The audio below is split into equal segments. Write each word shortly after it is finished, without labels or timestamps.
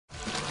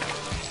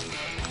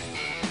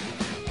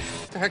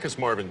heck is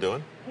Marvin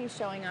doing? He's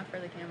showing off for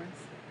the cameras.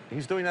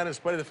 He's doing that in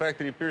spite of the fact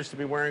that he appears to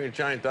be wearing a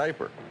giant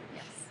diaper.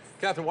 Yes.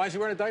 Catherine, why is he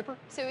wearing a diaper?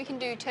 So we can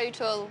do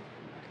total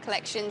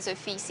collections of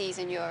feces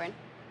and urine.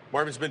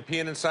 Marvin's been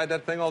peeing inside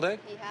that thing all day?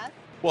 He has.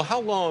 Well, how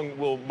long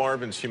will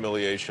Marvin's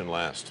humiliation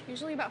last?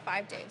 Usually about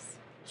 5 days.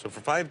 So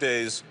for 5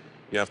 days,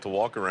 you have to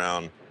walk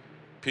around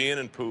peeing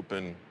and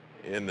pooping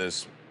in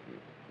this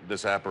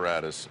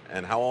apparatus.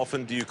 And how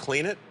often do you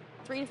clean it?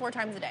 3 to 4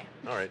 times a day.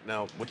 All right,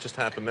 now, what just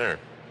happened there?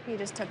 He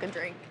just took a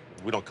drink.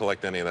 We don't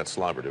collect any of that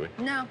slobber, do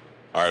we? No.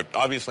 All right,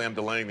 obviously I'm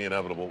delaying the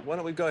inevitable. Why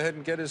don't we go ahead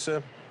and get his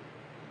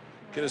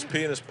pee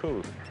and his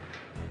poo?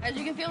 As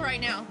you can feel right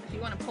now, if you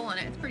want to pull on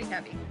it, it's pretty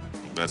heavy.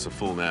 That's a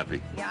full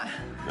nappy. Yeah.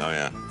 Oh,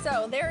 yeah.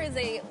 So there is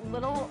a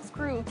little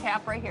screw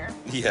cap right here.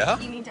 Yeah?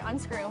 You need to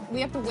unscrew. We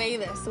have to weigh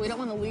this, so we don't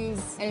want to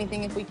lose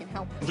anything if we can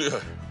help it.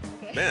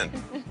 Okay. Man,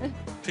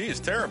 pee is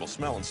terrible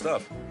smelling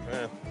stuff.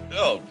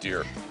 Oh,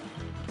 dear.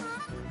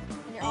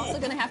 And you're also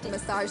going to have to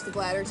massage the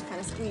bladder to kind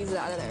of squeeze it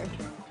out of there.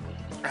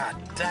 Ah,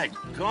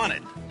 daggone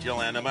it,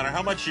 Jillian, no matter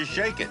how much you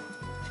shake it.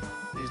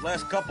 These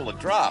last couple of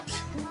drops.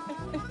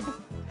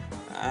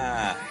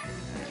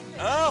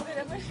 Oh,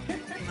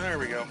 there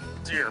we go.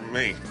 Dear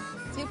me.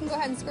 So you can go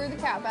ahead and screw the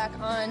cap back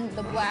on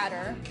the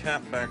bladder.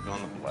 Cap back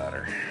on the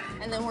bladder.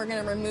 And then we're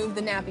going to remove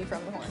the nappy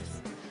from the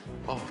horse.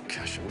 Oh,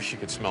 gosh, I wish you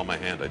could smell my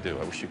hand. I do.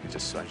 I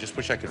just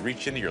wish I could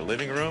reach into your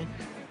living room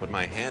with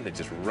my hand and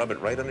just rub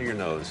it right under your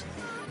nose.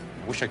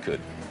 I wish I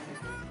could.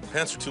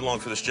 Pants are too long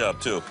for this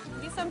job, too.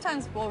 We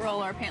sometimes will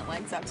roll our pant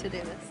legs up to do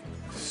this.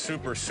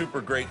 Super,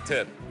 super great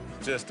tip.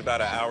 Just about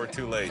an hour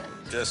too late.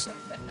 Yep.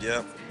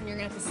 And you're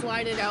going to have to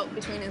slide it out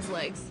between his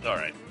legs. All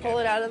right. Pull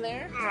it out of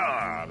there.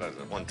 Ah, that's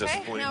one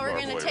disappointing. Okay, now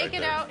we're going to take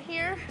it out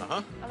here.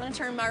 Uh-huh. I'm going to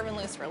turn Marvin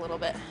loose for a little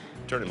bit.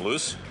 Turn him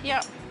loose?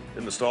 Yeah.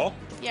 In the stall?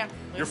 Yeah.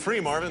 You're free,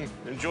 Marvin.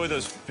 Enjoy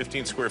those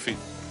 15 square feet.